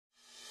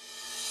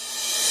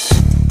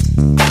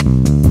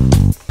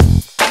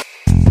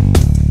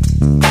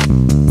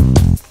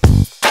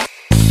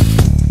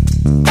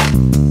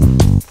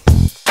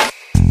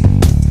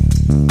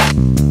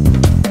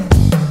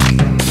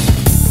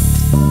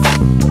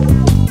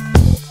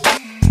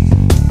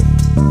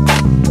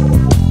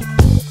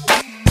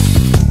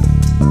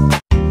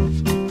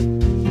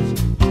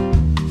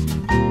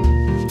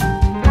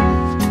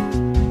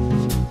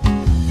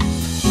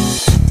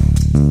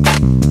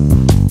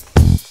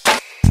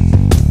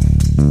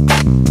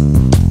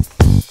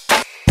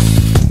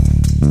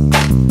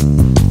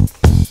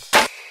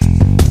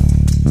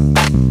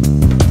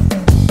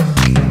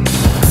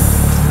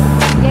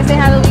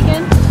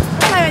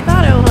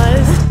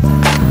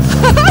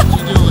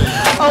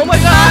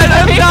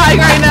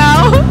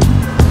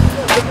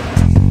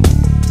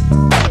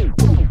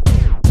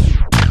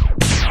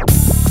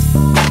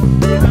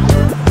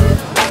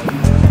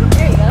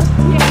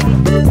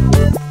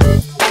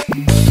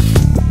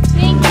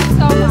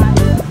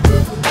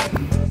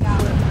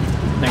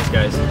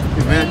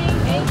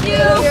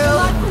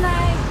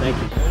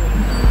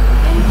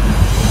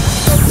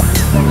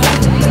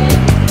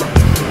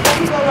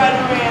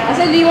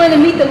Do you want to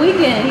meet the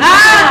Weeknd? Do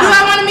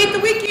I want to meet the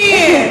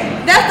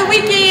Weeknd? That's the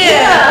Weeknd.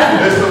 Yeah.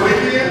 That's the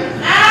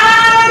Weeknd?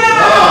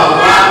 Oh,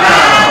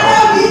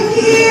 wow.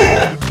 Weeknd.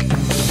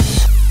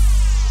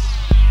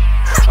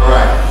 All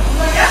right.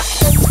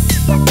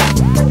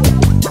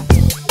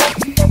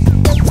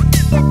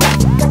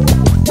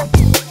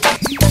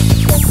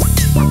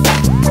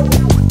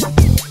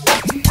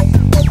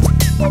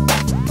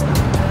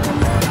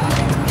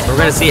 We're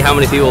going to see how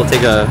many people will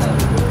take a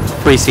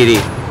free CD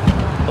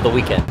of the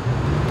Weeknd.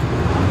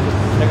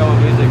 Check out my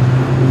music.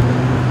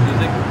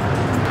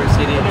 Free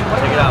CD.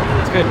 Check it out.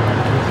 It's good.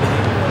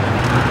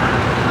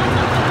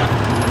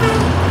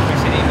 Free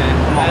CD, man.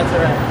 Come on. That's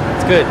alright.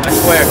 It's good. I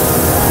swear.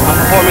 I'm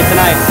performing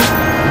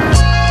tonight.